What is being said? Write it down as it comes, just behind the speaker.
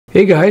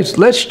Hey guys,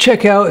 let's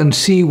check out and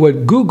see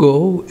what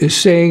Google is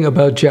saying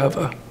about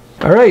Java.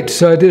 All right,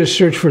 so I did a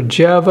search for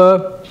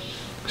Java.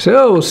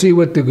 So we'll see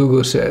what the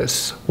Google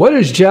says. What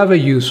is Java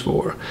used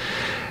for?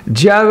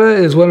 Java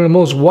is one of the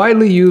most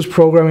widely used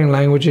programming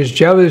languages.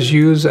 Java is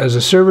used as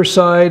a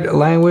server-side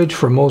language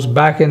for most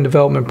back-end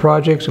development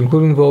projects,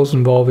 including those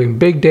involving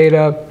big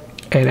data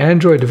and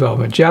Android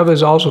development. Java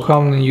is also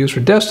commonly used for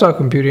desktop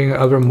computing and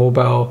other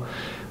mobile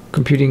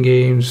computing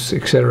games,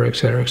 etc.,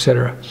 etc.,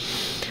 etc.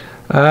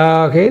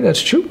 Okay,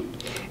 that's true.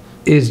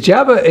 Is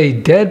Java a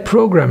dead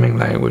programming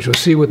language? We'll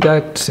see what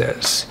that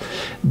says.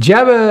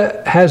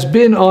 Java has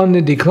been on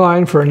the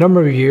decline for a number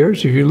of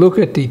years. If you look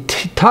at the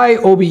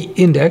Tayobi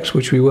index,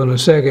 which we will in a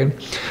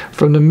second,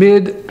 from the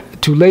mid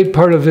to late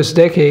part of this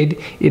decade,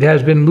 it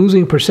has been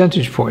losing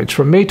percentage points.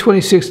 From May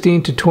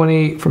 2016 to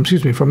May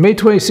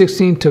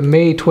 2016 to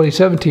May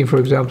 2017, for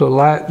example,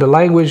 the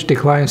language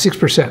declined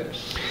 6%.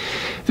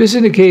 This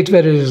indicates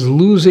that it is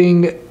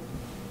losing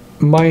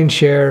mind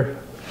share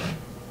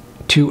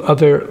to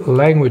other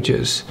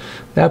languages.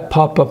 That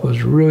pop-up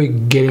was really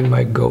getting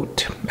my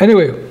goat.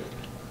 Anyway,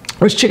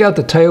 let's check out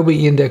the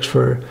Tayobi index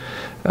for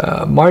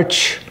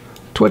March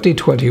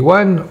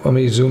 2021. Let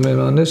me zoom in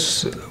on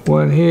this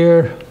one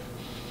here.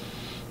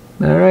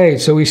 All right,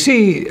 so we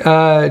see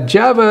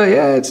Java,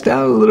 yeah, it's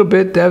down a little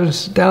bit.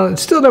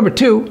 It's still number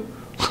 2.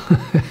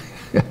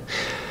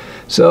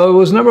 So it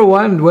was number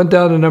 1, went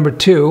down to number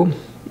 2.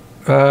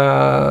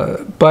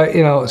 But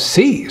you know,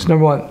 C is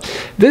number 1.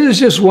 This is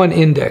just one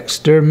index.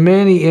 There are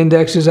many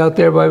indexes out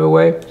there, by the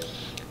way.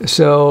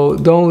 So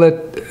don't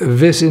let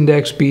this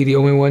index be the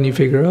only one you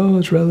figure, oh,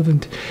 it's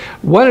relevant.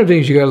 One of the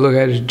things you got to look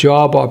at is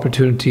job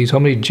opportunities, how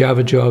many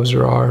Java jobs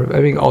there are.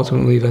 I think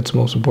ultimately that's the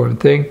most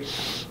important thing.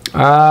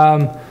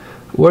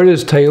 Where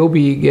does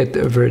Tayobi get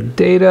their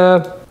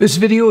data? This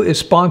video is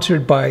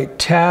sponsored by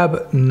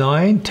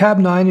Tab9.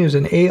 Tab9 is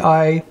an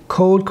AI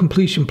code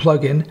completion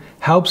plugin,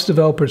 helps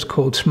developers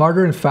code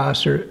smarter and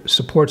faster,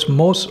 supports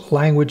most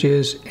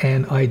languages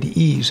and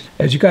IDEs.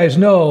 As you guys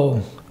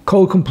know,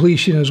 code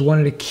completion is one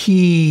of the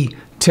key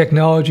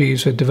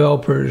technologies that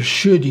developers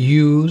should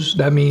use.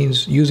 That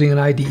means using an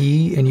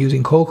IDE and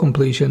using code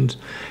completions.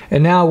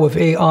 And now with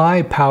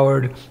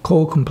AI-powered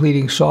code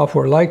completing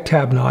software like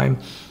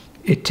Tab9,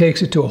 it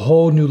takes it to a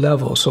whole new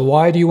level. So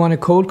why do you want to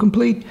code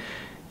complete?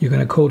 You're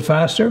going to code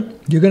faster.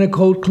 You're going to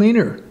code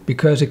cleaner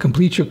because it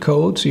completes your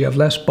code, so you have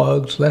less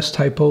bugs, less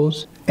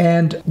typos.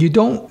 And you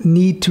don't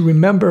need to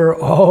remember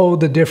all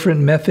the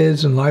different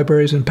methods and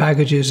libraries and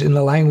packages in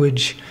the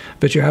language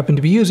that you happen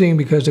to be using,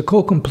 because the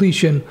code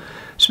completion,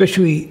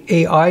 especially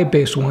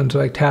AI-based ones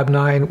like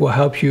Tab9, will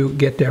help you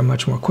get there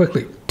much more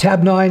quickly.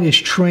 Tab9 is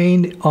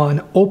trained on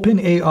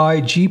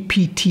OpenAI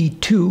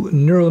GPT-2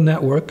 neural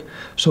network,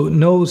 so it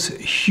knows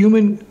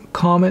human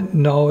common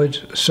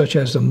knowledge such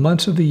as the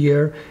months of the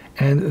year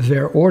and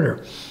their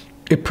order.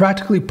 It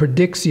practically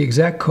predicts the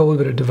exact code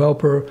that a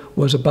developer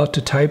was about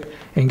to type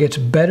and gets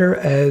better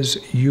as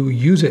you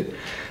use it.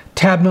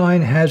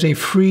 Tab9 has a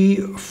free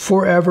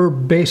forever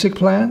basic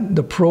plan.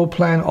 The Pro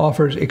plan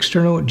offers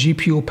external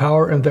GPU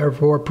power and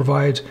therefore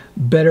provides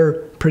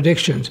better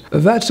predictions.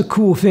 That's the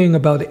cool thing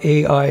about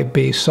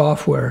AI-based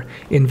software,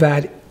 in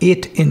that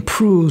it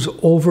improves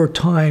over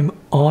time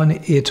on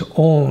its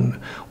own,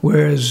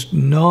 whereas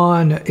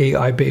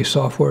non-AI-based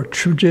software,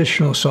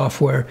 traditional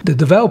software, the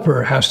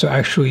developer has to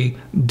actually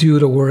do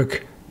the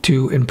work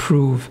to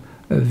improve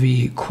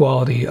the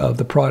quality of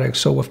the product.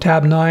 So with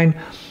Tab9,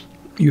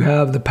 you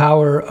have the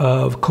power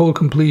of code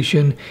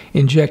completion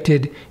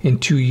injected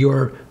into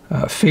your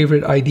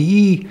favorite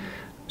IDE.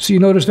 So you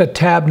notice that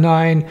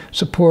Tab9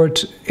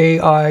 supports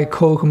AI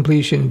code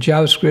completion,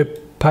 JavaScript,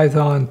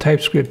 Python,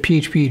 TypeScript,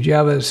 PHP,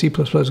 Java, C++,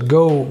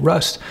 Go,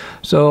 Rust.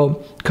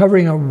 So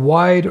covering a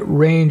wide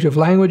range of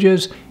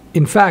languages.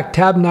 In fact,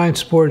 Tab9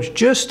 supports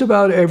just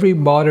about every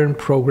modern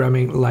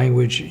programming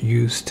language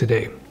used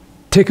today.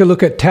 Take a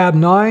look at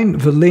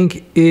Tab9. The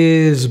link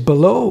is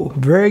below.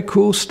 Very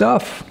cool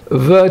stuff.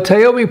 The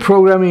Tayobi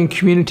Programming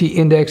Community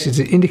Index is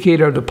an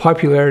indicator of the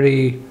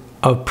popularity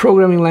of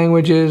programming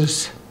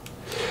languages.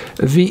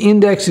 The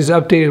index is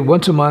updated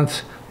once a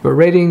month. The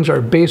ratings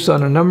are based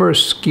on a number of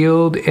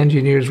skilled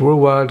engineers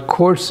worldwide,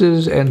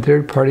 courses, and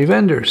third-party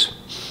vendors.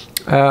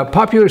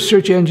 Popular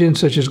search engines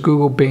such as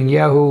Google, Bing,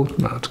 Yahoo,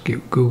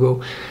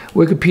 Google,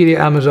 Wikipedia,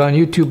 Amazon,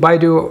 YouTube,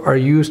 Baidu are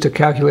used to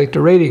calculate the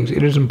ratings.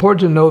 It is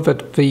important to note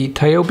that the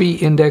Tayobi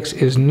index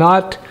is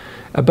not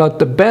about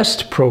the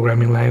best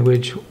programming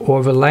language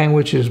or the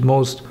language in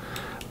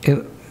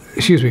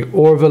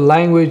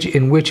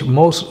which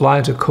most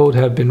lines of code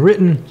have been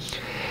written.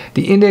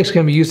 The index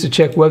can be used to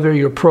check whether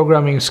your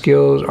programming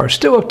skills are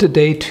still up to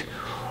date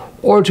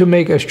or to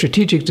make a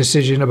strategic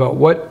decision about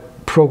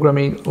what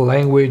programming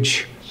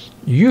language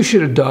you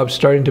should adopt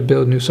starting to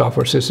build new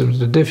software systems.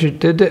 The definition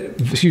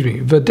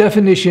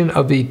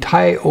of the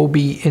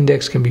Tayobi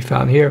index can be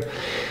found here.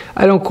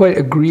 I don't quite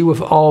agree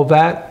with all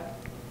that.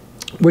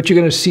 What you're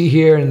going to see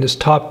here in this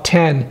top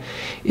 10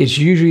 is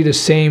usually the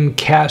same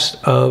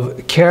cast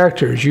of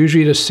characters,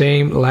 usually the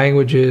same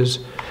languages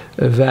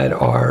that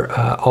are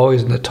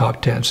always in the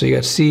top 10. So you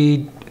got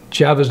C,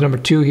 Java's number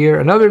 2 here.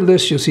 Another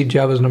list, you'll see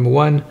Java's number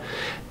 1.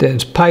 Then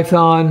it's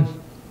Python,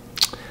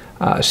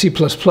 C++,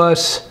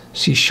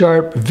 C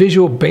Sharp,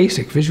 Visual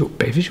Basic,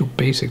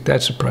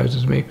 that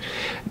surprises me.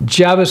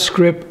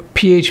 JavaScript,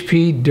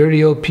 PHP,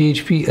 dirty old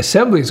PHP,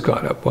 assembly's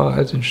gone up. Wow,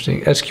 that's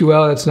interesting.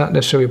 SQL, that's not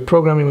necessarily a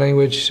programming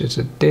language, it's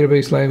a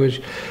database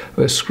language.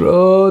 But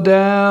scroll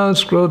down,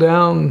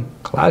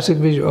 classic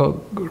Visual,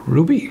 oh,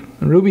 Ruby.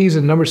 Ruby's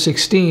at number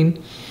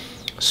 16.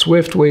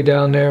 Swift way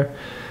down there.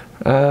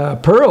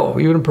 Perl,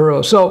 even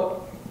Perl.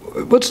 So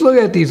let's look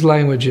at these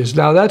languages.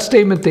 Now that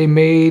statement they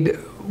made,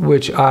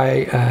 which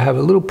I have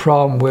a little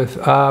problem with.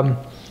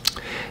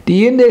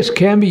 The index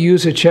can be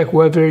used to check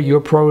whether your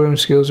programming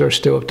skills are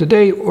still up to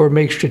date or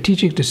make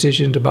strategic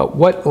decisions about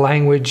what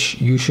language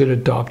you should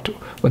adopt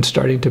when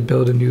starting to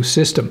build a new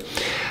system.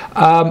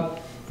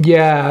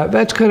 Yeah,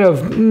 that's kind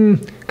of,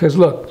 because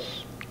look,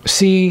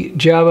 C,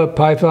 Java,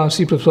 Python,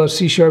 C++,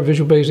 C Sharp,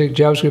 Visual Basic,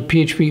 JavaScript,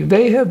 PHP,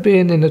 they have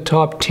been in the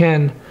top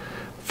 10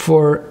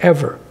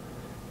 forever.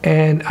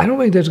 And I don't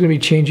think that's going to be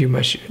changing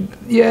much.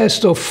 Yes,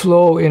 they'll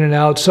flow in and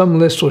out. Some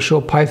lists will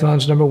show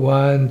Python's number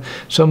 1.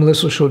 Some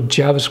lists will show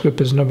JavaScript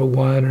as number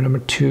 1 or number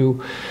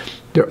 2.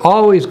 They're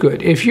always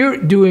good. If you're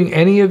doing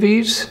any of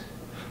these,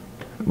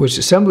 which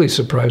assembly is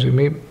surprising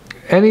me,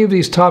 any of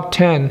these top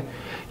 10,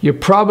 you're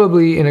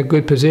probably in a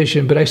good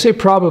position. But I say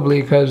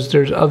probably because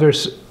there's other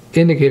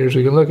indicators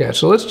we can look at.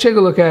 So let's take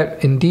a look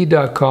at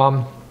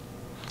Indeed.com.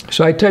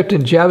 So I typed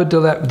in Java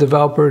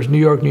developers, New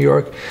York, New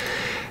York.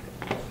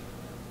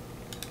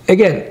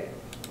 Again,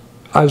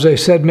 as I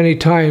said many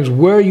times,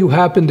 where you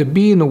happen to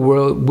be in the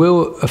world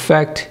will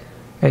affect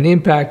and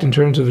impact in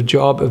terms of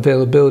job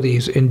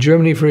availabilities. In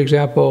Germany, for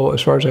example,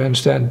 as far as I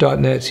understand,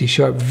 .NET, C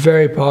Sharp,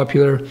 very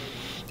popular.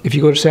 If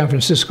you go to San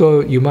Francisco,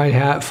 you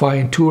might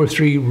find 2 or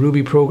 3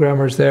 Ruby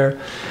programmers there.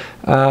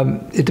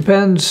 It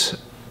depends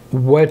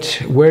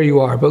where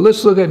you are. But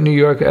let's look at New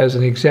York as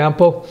an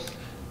example.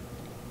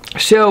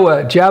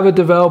 So Java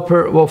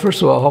developer, well,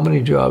 first of all, how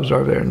many jobs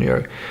are there in New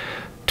York?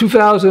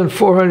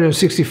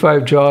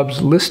 2,465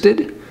 jobs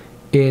listed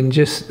in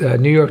just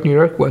New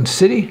York, one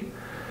city.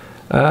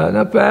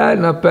 Not bad,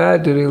 not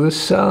bad. Do they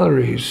list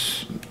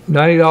salaries?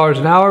 $90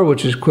 an hour,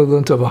 which is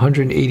equivalent of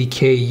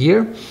 $180K a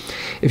year.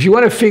 If you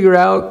want to figure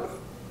out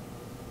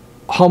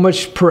how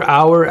much per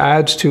hour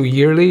adds to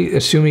yearly,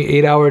 assuming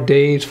 8-hour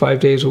days, 5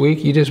 days a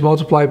week, you just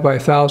multiply it by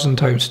 1,000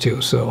 times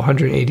 2, so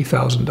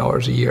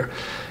 $180,000 a year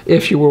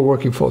if you were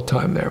working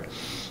full-time there.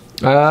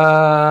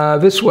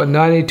 This one,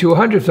 $90,000 to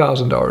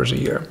 $100,000 a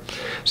year.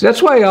 So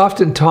that's why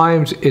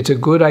oftentimes it's a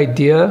good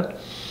idea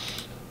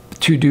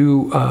to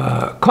do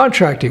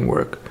contracting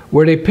work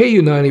where they pay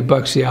you 90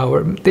 bucks the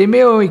hour. They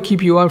may only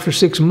keep you on for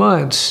 6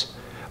 months,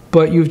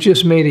 but you've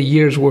just made a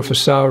year's worth of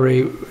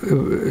salary,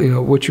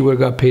 which you would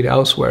have got paid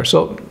elsewhere.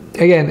 So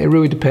again, it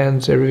really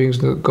depends. Everything's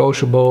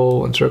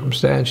negotiable and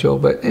circumstantial,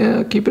 but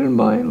yeah, keep it in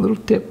mind. A little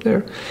tip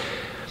there.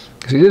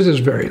 See, this is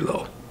very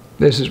low.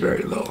 This is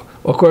very low.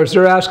 Of course,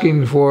 they're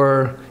asking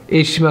for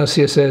HTML,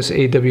 CSS,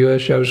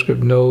 AWS,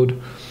 JavaScript, Node.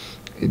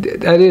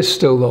 That is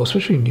still low,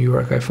 especially in New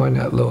York. I find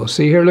that low.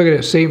 See here, look at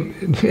it. Same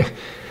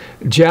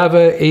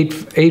Java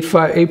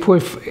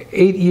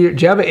 8.8 year,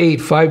 Java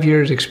 8, 5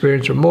 years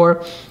experience or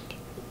more.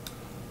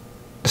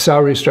 The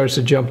salary starts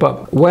to jump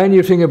up. When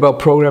you're thinking about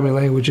programming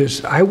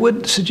languages, I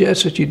would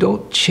suggest that you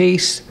don't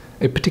chase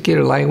a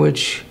particular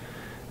language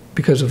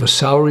because of a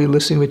salary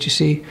listing that you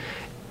see.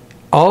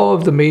 All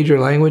of the major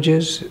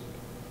languages,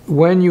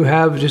 when you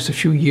have just a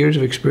few years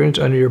of experience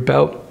under your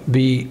belt,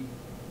 the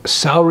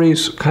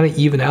salaries kind of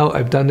even out.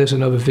 I've done this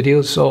in other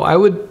videos. So I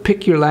would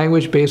pick your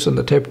language based on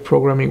the type of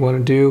programming you want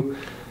to do.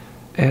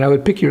 And I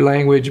would pick your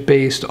language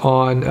based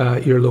on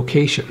your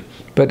location.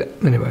 But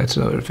anyway, that's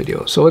another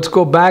video. So let's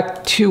go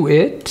back to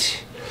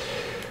it.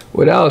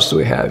 What else do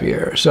we have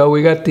here? So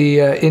we got the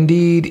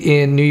Indeed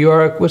in New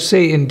York. Let's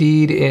say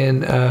Indeed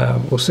in,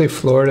 we'll say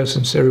Florida,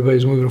 since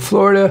everybody's moving to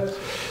Florida.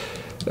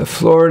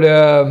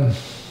 Florida,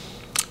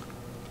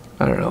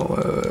 I don't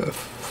know,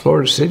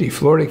 Florida City,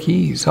 Florida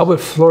Keys. How about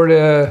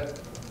Florida?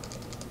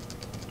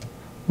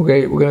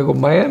 Okay, we're going to go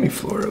Miami,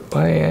 Florida.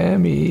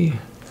 Miami,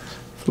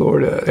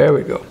 Florida. There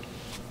we go.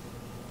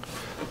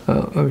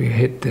 Let me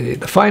hit the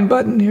find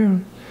button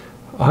here.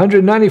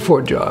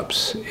 194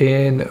 jobs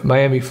in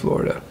Miami,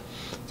 Florida.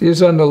 This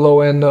is on the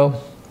low end though,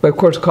 but of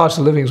course the cost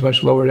of living is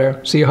much lower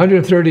there. See,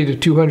 130 to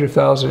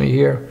 200,000 a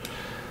year.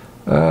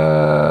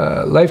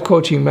 Life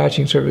coaching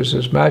matching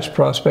services, match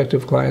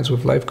prospective clients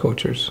with life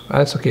coaches.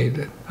 That's okay.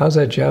 How's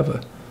that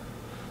Java?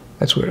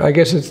 That's weird. I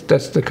guess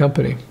that's the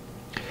company.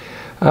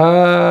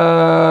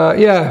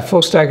 Yeah,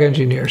 full stack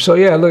engineer. So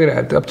yeah, look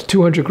at that, up to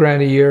 200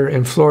 grand a year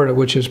in Florida,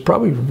 which is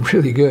probably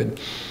really good.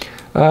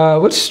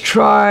 Let's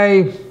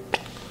try,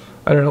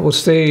 I don't know, we'll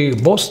say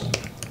Boston.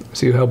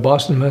 See how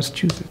Boston,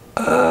 Massachusetts.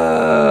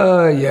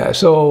 Yeah,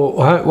 so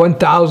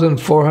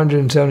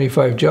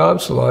 1,475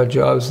 jobs, a lot of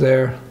jobs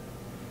there.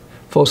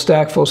 Full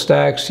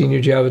stack,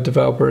 senior Java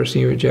developer,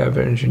 senior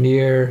Java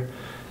engineer,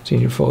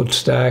 Senior full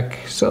stack.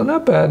 So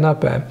not bad, not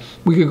bad.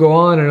 We could go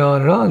on and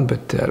on and on,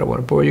 but I don't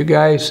want to bore you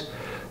guys.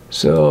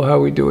 So how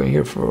are we doing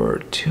here for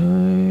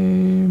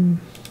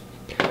time?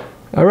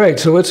 All right,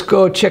 so let's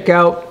go check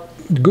out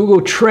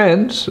Google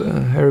Trends,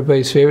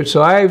 everybody's favorite.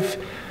 So I've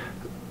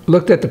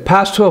looked at the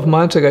past 12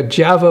 months. I got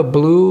Java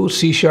blue,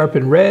 C#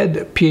 in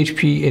red,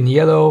 PHP in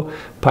yellow,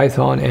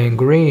 Python in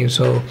green.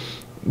 So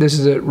this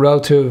is a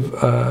relative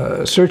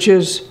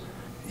searches.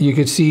 You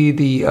can see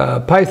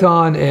the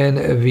Python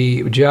and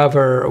the Java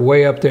are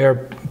way up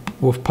there,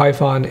 with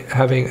Python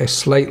having a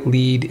slight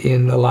lead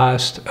in the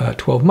last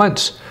 12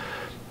 months.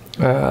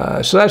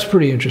 So that's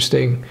pretty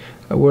interesting.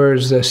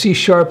 Whereas C#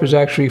 is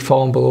actually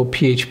falling below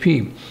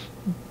PHP.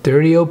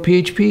 Dirty old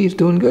PHP is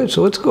doing good.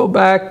 So let's go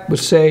back,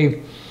 let's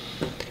say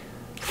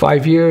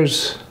 5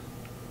 years.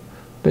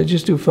 Did I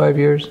just do 5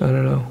 years? I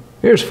don't know.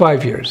 Here's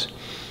 5 years.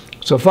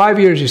 So 5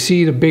 years, you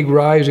see the big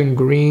rise in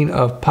green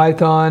of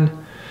Python.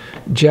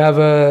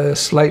 Java,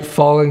 slight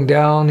falling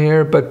down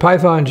here, but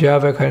Python and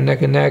Java kind of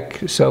neck and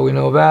neck, so we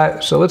know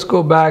that. So let's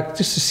go back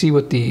just to see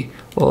what the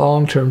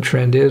long-term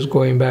trend is,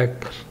 going back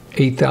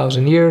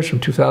 8,000 years from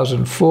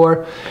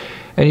 2004.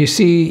 And you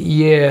see,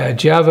 yeah,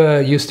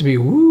 Java used to be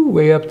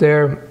way up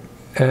there,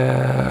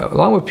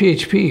 along with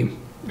PHP,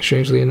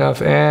 strangely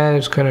enough, and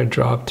it's kind of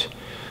dropped.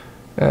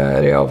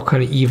 They all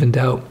kind of evened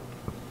out.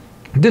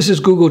 This is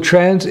Google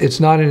Trends. It's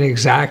not an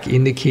exact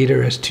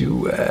indicator as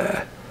to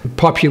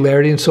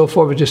popularity and so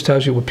forth. It just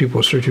tells you what people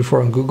are searching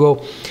for on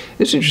Google.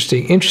 It's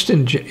interesting.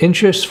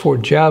 Interest for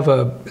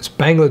Java. It's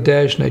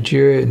Bangladesh,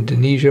 Nigeria,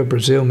 Indonesia,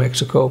 Brazil,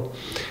 Mexico.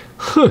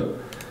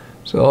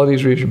 So all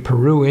these regions,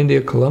 Peru,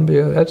 India,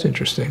 Colombia. That's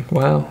interesting.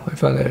 Wow, I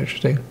found that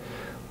interesting.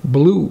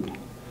 Blue.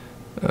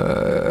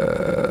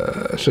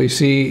 So you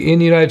see in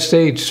the United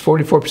States,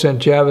 44%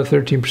 Java,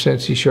 13%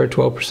 C#,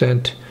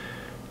 12%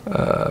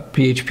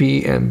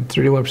 PHP, and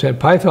 31%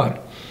 Python.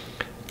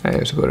 And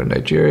let's go to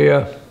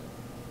Nigeria.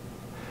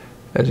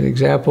 As an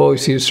example, you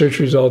see the search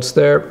results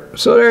there.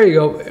 So there you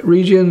go.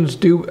 Regions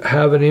do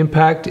have an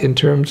impact in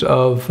terms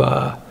of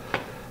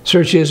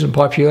searches and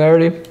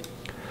popularity.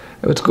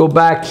 Let's go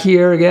back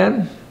here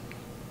again.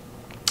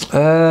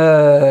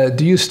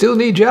 Do you still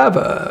need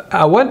Java?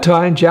 At one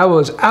time, Java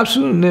was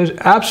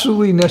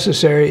absolutely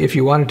necessary if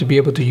you wanted to be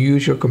able to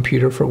use your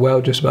computer for,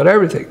 well, just about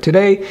everything.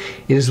 Today,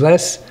 it is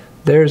less.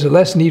 There's a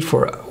less need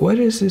for it. What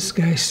is this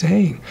guy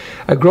saying?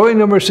 A growing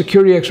number of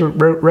security experts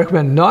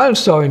recommend not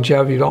installing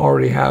Java if you don't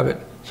already have it.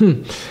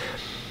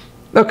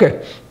 Okay,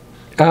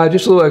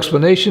 just a little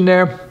explanation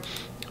there.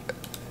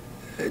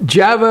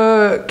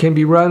 Java can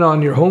be run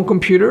on your home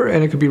computer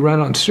and it can be run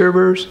on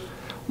servers.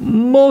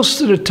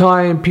 Most of the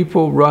time,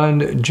 people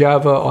run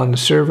Java on the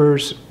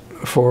servers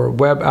for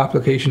web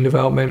application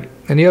development.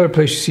 And the other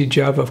place you see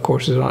Java, of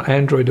course, is on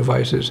Android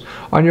devices.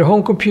 On your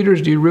home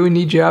computers, do you really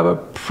need Java?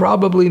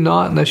 Probably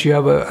not, unless you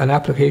have an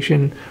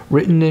application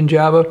written in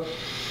Java.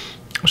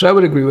 So I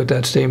would agree with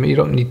that statement. You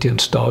don't need to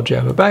install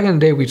Java. Back in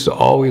the day, we used to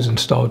always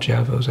install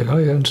Java. I was like, oh,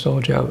 yeah, install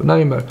Java. Not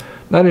anymore.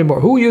 Not anymore.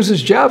 Who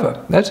uses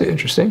Java? That's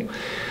interesting.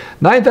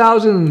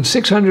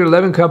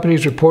 9,611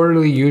 companies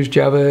reportedly use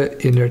Java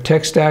in their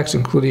tech stacks,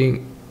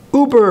 including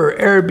Uber,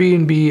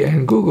 Airbnb,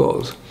 and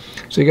Google's.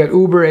 So you got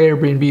Uber,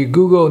 Airbnb,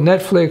 Google,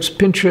 Netflix,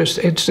 Pinterest,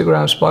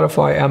 Instagram,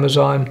 Spotify,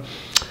 Amazon,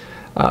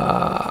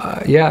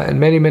 yeah, and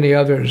many, many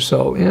others.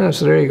 So yeah,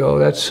 so there you go.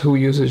 That's who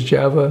uses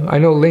Java. I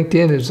know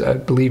LinkedIn is, I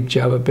believe,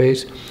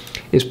 Java-based.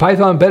 Is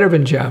Python better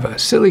than Java?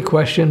 Silly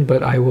question,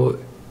 but I will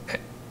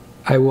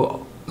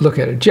look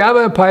at it.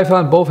 Java and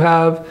Python both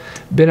have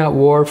been at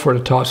war for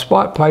the top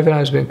spot. Python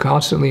has been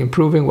constantly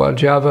improving, while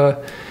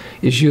Java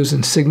is used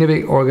in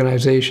significant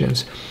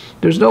organizations.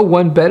 There's no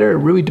one better. It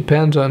really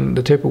depends on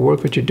the type of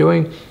work that you're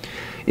doing.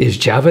 Is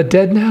Java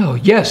dead now?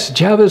 Yes,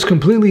 Java is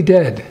completely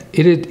dead.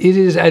 It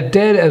is as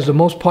dead as the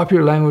most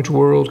popular language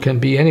world can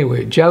be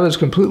anyway. Java is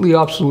completely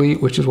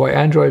obsolete, which is why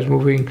Android is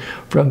moving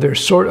from their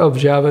sort of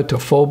Java to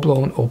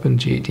full-blown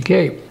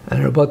OpenJDK. I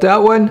don't know about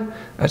that one.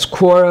 That's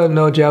Quora.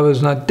 No, Java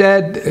is not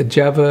dead.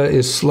 Java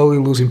is slowly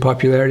losing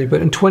popularity,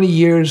 but in 20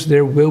 years,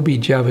 there will be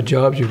Java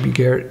jobs. You'll be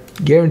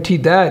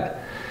guaranteed that.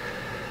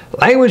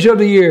 Language of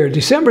the year.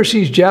 December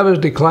sees Java's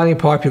declining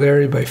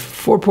popularity by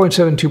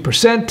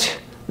 4.72%.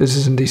 This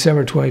is in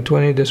December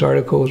 2020. This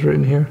article was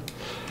written here.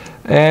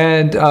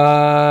 And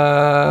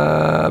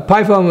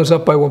Python was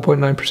up by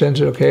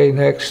 1.9%. Okay,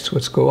 next,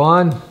 let's go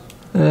on.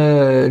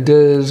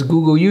 Does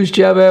Google use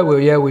Java? Well,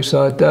 yeah, we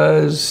saw it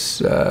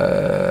does.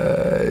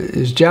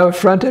 Is Java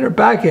front-end or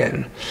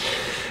back-end?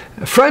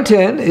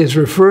 Front-end is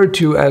referred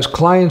to as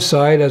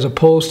client-side as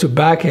opposed to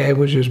back-end,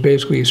 which is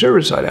basically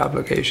server-side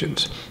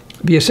applications.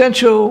 The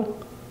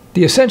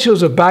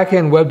essentials of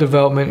back-end web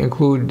development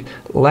include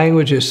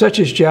languages such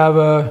as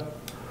Java,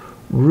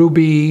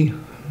 Ruby,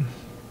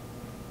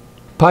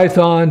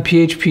 Python,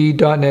 PHP,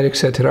 .NET,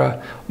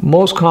 etc.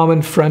 Most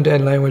common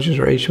front-end languages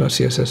are HTML,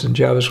 CSS, and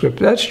JavaScript.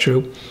 That's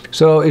true.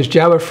 So is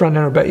Java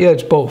front-end or back? Yeah,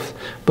 it's both.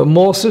 But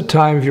most of the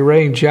time, if you're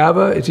writing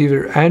Java, it's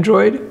either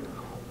Android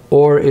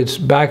or it's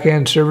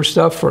back-end server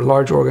stuff for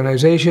large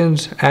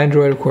organizations.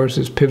 Android, of course,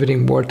 is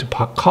pivoting more to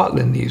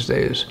Kotlin these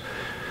days.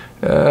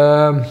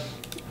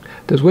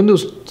 Does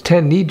Windows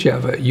 10 need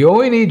Java? You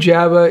only need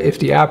Java if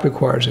the app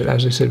requires it,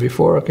 as I said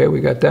before. Okay, we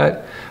got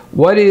that.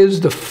 What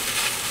is the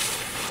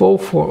full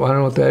form? I don't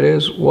know what that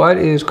is. What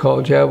is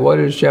called Java? What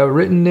is Java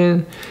written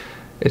in?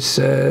 It's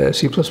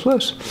C++.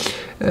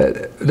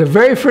 The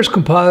very first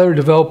compiler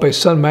developed by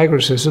Sun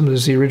Microsystems, this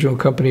is the original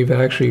company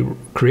that actually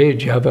created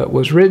Java,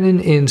 was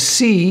written in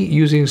C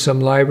using some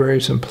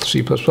libraries and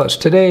C++.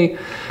 Today,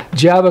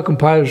 Java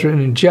compiler is written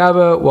in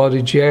Java, while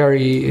the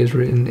JRE is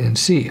written in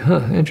C.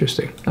 Huh,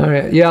 interesting. All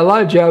right, yeah, a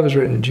lot of Java is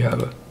written in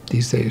Java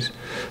these days.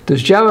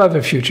 Does Java have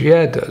a future?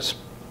 Yeah, it does.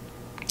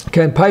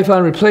 Can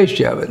Python replace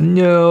Java?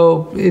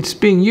 No, it's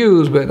being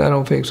used, but I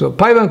don't think so.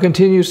 Python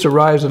continues to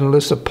rise on the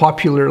list of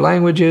popular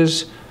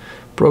languages,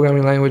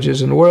 programming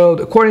languages in the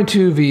world. According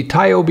to the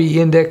Tayobi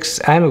index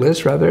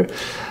analyst,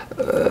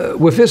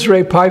 with this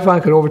rate,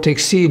 Python could overtake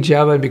C and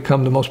Java and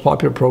become the most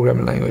popular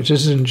programming language.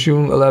 This is in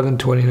June 11,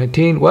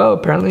 2019. Well,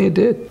 apparently it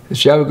did. Is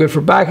Java good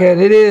for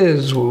backend? It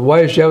is.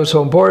 Why is Java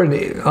so important?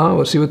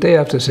 We'll see what they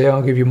have to say.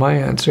 I'll give you my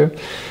answer.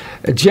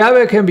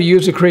 Java can be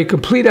used to create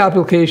complete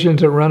applications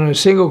that run on a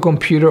single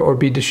computer or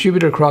be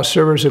distributed across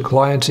servers and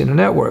clients in a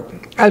network.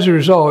 As a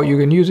result, you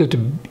can use it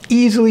to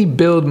easily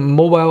build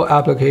mobile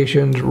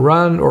applications,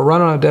 run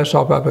on a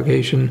desktop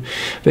application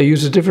that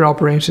uses different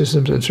operating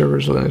systems and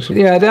servers. Linux.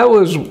 Yeah, that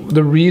was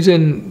the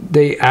reason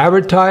they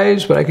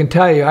advertised, but I can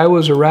tell you, I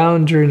was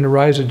around during the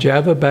rise of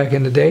Java back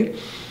in the day.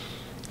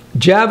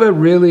 Java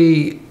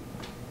really,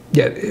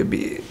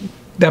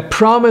 that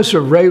promise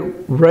of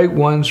write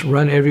once,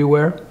 run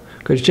everywhere.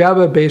 Because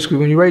Java, basically,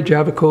 when you write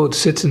Java code, it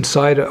sits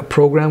inside a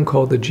program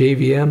called the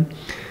JVM,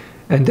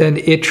 and then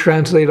it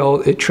translates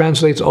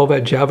all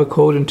that Java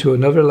code into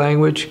another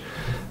language.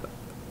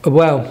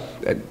 Well,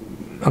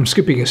 I'm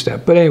skipping a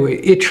step, but anyway,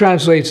 it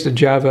translates the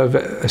Java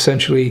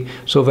essentially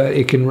so that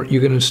you can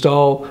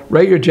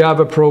write your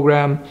Java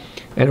program,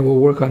 and it will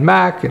work on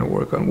Mac, and it will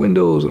work on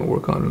Windows, and it will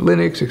work on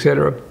Linux,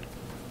 etc.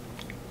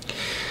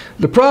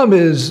 The problem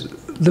is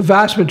the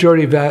vast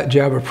majority of that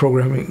Java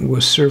programming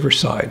was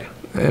server-side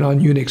and on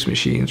Unix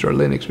machines or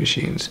Linux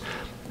machines.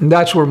 And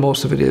that's where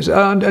most of it is,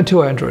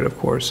 until Android, of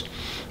course.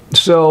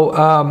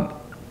 So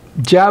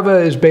Java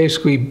is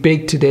basically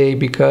big today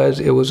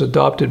because it was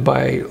adopted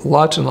by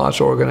lots and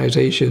lots of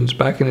organizations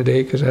back in the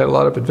day because it had a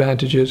lot of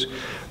advantages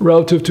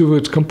relative to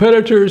its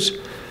competitors.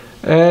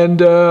 And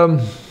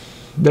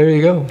there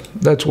you go.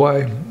 That's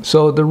why.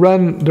 So the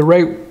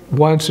write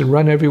once and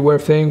run everywhere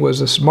thing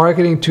was this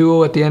marketing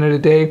tool at the end of the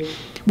day.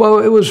 Well,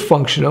 it was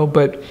functional,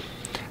 but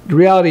the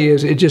reality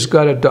is it just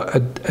got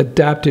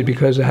adapted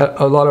because it had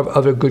a lot of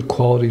other good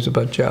qualities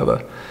about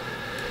Java.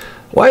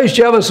 Why is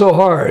Java so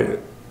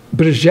hard?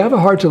 But is Java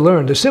hard to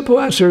learn? The simple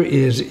answer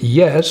is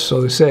yes,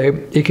 so to say.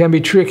 It can be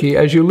tricky.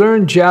 As you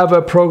learn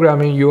Java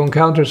programming, you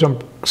encounter some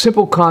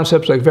simple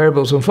concepts like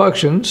variables and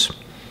functions,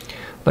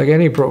 like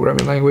any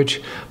programming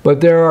language, but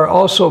there are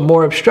also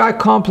more abstract,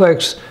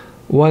 complex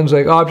ones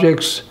like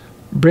objects,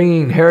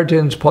 bringing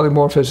inheritance,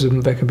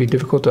 polymorphism that can be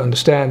difficult to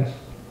understand.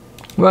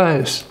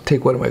 Well, just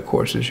take one of my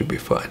courses, you'll be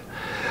fine.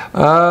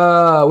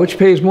 Which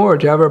pays more,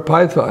 Java or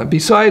Python?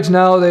 Besides,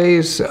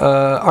 nowadays,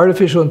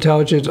 artificial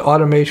intelligence,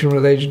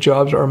 automation-related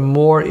jobs are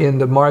more in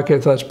the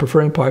market, thus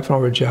preferring Python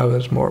over Java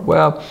is more.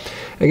 Well,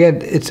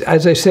 again, it's,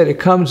 as I said, it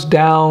comes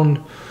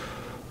down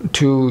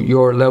to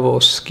your level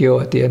of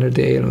skill at the end of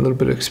the day and a little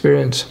bit of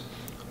experience.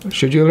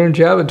 Should you learn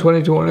Java in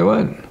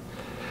 2021?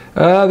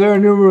 There are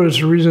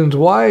numerous reasons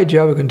why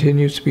Java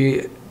continues to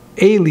be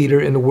a leader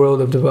in the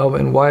world of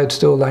development and why it's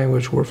still a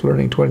language worth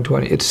learning in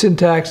 2020. Its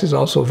syntax is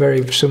also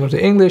very similar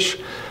to English,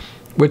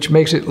 which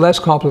makes it less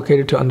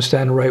complicated to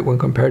understand and write when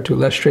compared to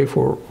less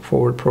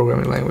straightforward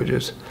programming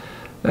languages.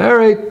 All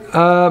right,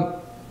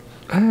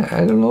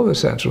 I don't know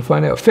this answer. We'll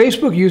find out.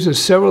 Facebook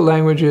uses several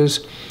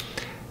languages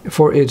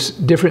for its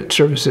different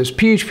services.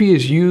 PHP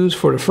is used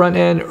for the front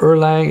end.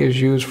 Erlang is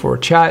used for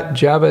chat.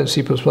 Java and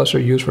C++ are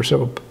used for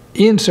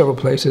several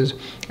places,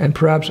 and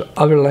perhaps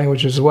other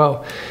languages as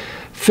well.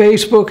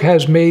 Facebook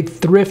has made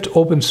Thrift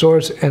open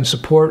source, and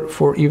support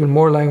for even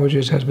more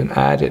languages has been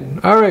added.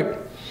 All right,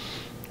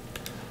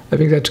 I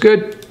think that's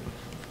good.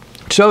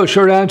 So,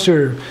 short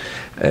answer,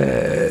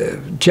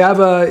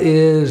 Java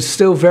is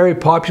still very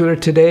popular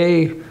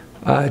today.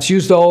 It's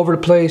used all over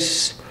the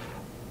place.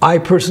 I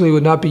personally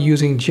would not be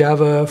using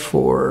Java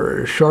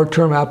for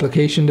short-term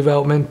application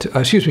development,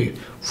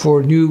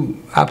 for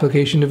new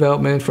application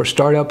development, for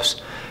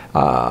startups.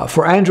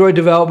 For Android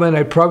development,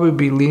 I'd probably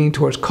be leaning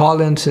towards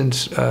Kotlin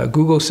since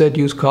Google said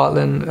use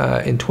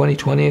Kotlin in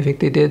 2020, I think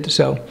they did.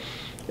 So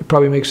it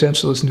probably makes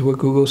sense to listen to what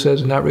Google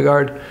says in that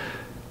regard.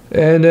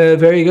 And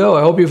there you go.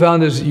 I hope you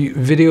found this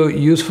video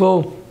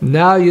useful.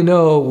 Now you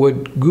know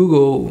what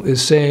Google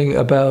is saying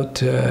about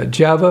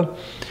Java.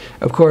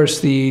 Of course,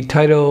 the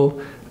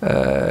title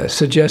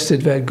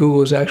suggested that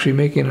Google is actually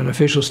making an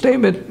official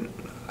statement.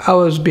 I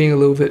was being a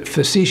little bit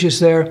facetious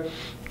there,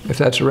 if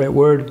that's the right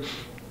word.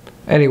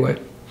 Anyway,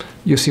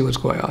 you'll see what's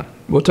going on.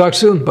 We'll talk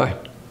soon. Bye.